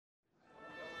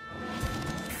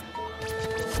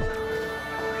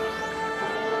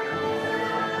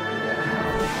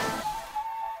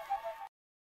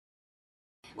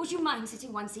mind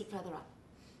sitting one seat further up?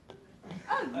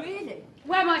 Oh, really?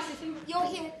 Where am I sitting? You're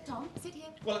here, Tom. Sit here.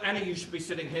 Well, Annie, you should be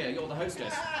sitting here. You're the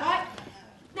hostess. Right.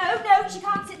 No, she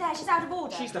can't sit there. She's out of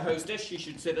order. She's the hostess. She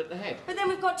should sit at the head. But then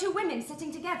we've got two women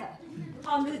sitting together.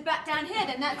 I'll move back down here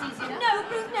then, that's easy enough. No,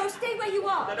 Ruth, no, stay where you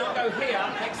are. Then I'll go here,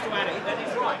 next to Annie, then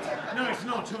it's right. No, it's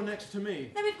not. You're next to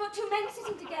me. Then we've got two men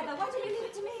sitting together. Why don't you leave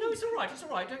it to me? No, it's all right, it's all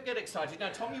right. Don't get excited. Now,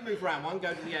 Tom, you move round one,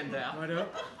 go to the end there. Right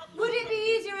up. Would it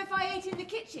be easier if I ate in the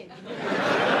kitchen?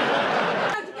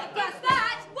 Guess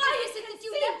that! Why is it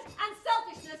conceit and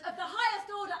selfishness of the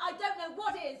highest order I don't know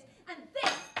what is, and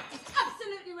this is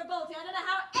absolutely revolting. I don't know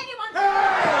how anyone...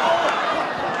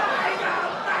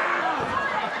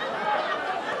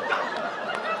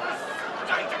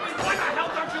 Why the hell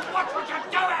don't you watch what you're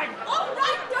doing? All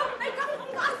right, don't make a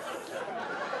fuss!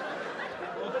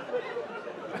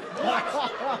 What?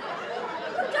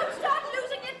 Don't start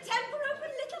losing your temper over a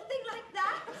little thing like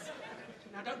that.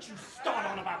 Now, don't you start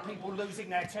on about people losing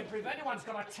their temper. If anyone's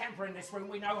got a temper in this room,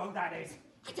 we know who that is.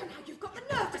 I don't know how you've got the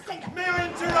nerve to say that. May I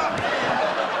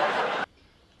interrupt?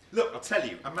 Look, I'll tell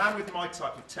you, a man with my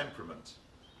type of temperament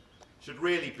should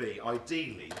really be,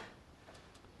 ideally,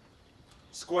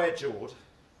 square-jawed,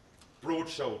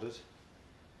 broad-shouldered,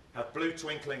 have blue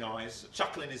twinkling eyes, a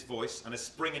chuckle in his voice, and a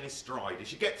spring in his stride. He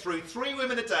should get through 3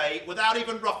 women a day without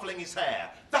even ruffling his hair.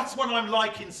 That's what I'm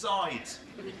like inside.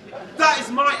 That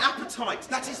is my appetite.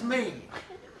 That is me.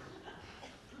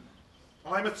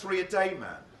 I'm a 3-a-day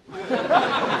man.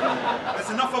 There's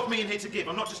enough of me in here to give.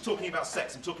 I'm not just talking about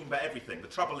sex, I'm talking about everything. The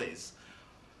trouble is,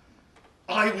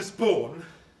 I was born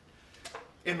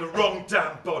in the wrong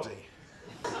damn body.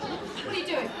 What are you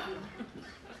doing?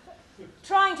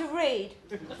 Trying to read.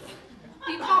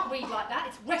 You can't read like that.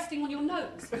 It's resting on your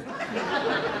nose.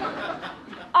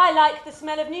 I like the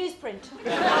smell of newsprint.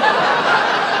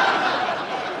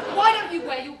 Why don't you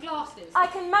wear your glasses? I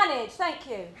can manage, thank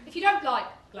you. If you don't like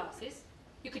glasses,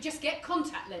 you could just get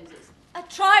contact lenses. I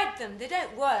tried them, they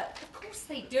don't work. Of course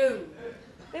they do.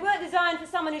 They weren't designed for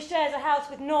someone who shares a house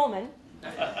with Norman.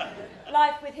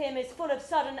 Life with him is full of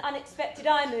sudden, unexpected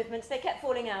eye movements. They kept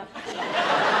falling out.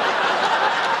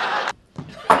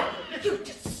 You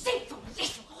deceitful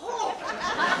little whore!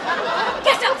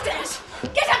 Get upstairs!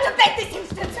 Get out of bed this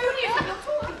instant! Who do you think you're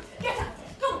talking to? Get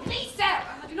upstairs! Go, please, Sarah!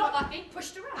 I do not like being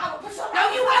pushed around. I will push you around.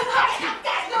 No, you won't!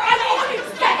 Get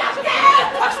upstairs! Get upstairs!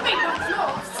 Push me once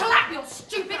more! Slap your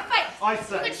stupid face! I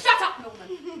say. Then shut up,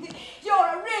 Norman! You're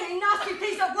a really nasty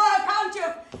piece of work, aren't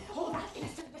you? All that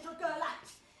innocent little girl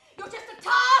acts. You're just a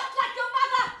tart like your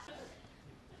mother!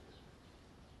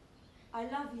 I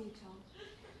love you, Tom.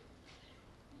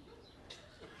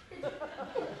 I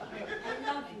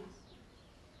love you.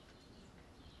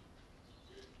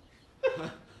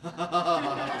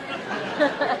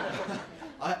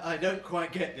 I don't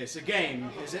quite get this. A game,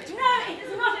 is it? No, it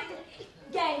is not a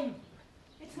game.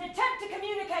 It's an attempt to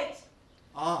communicate.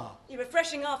 Ah. You're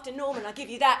refreshing after Norman, I'll give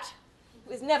you that.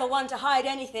 He was never one to hide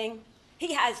anything.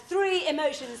 He has 3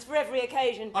 emotions for every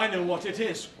occasion. I know what it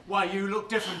is. Why, you look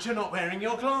different. You're not wearing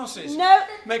your glasses. No.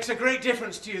 Makes a great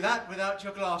difference to you, that, without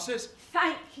your glasses.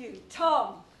 Thank you,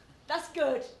 Tom. That's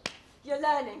good. You're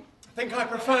learning. I think I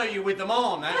prefer you with them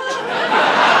on,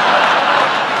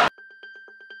 actually.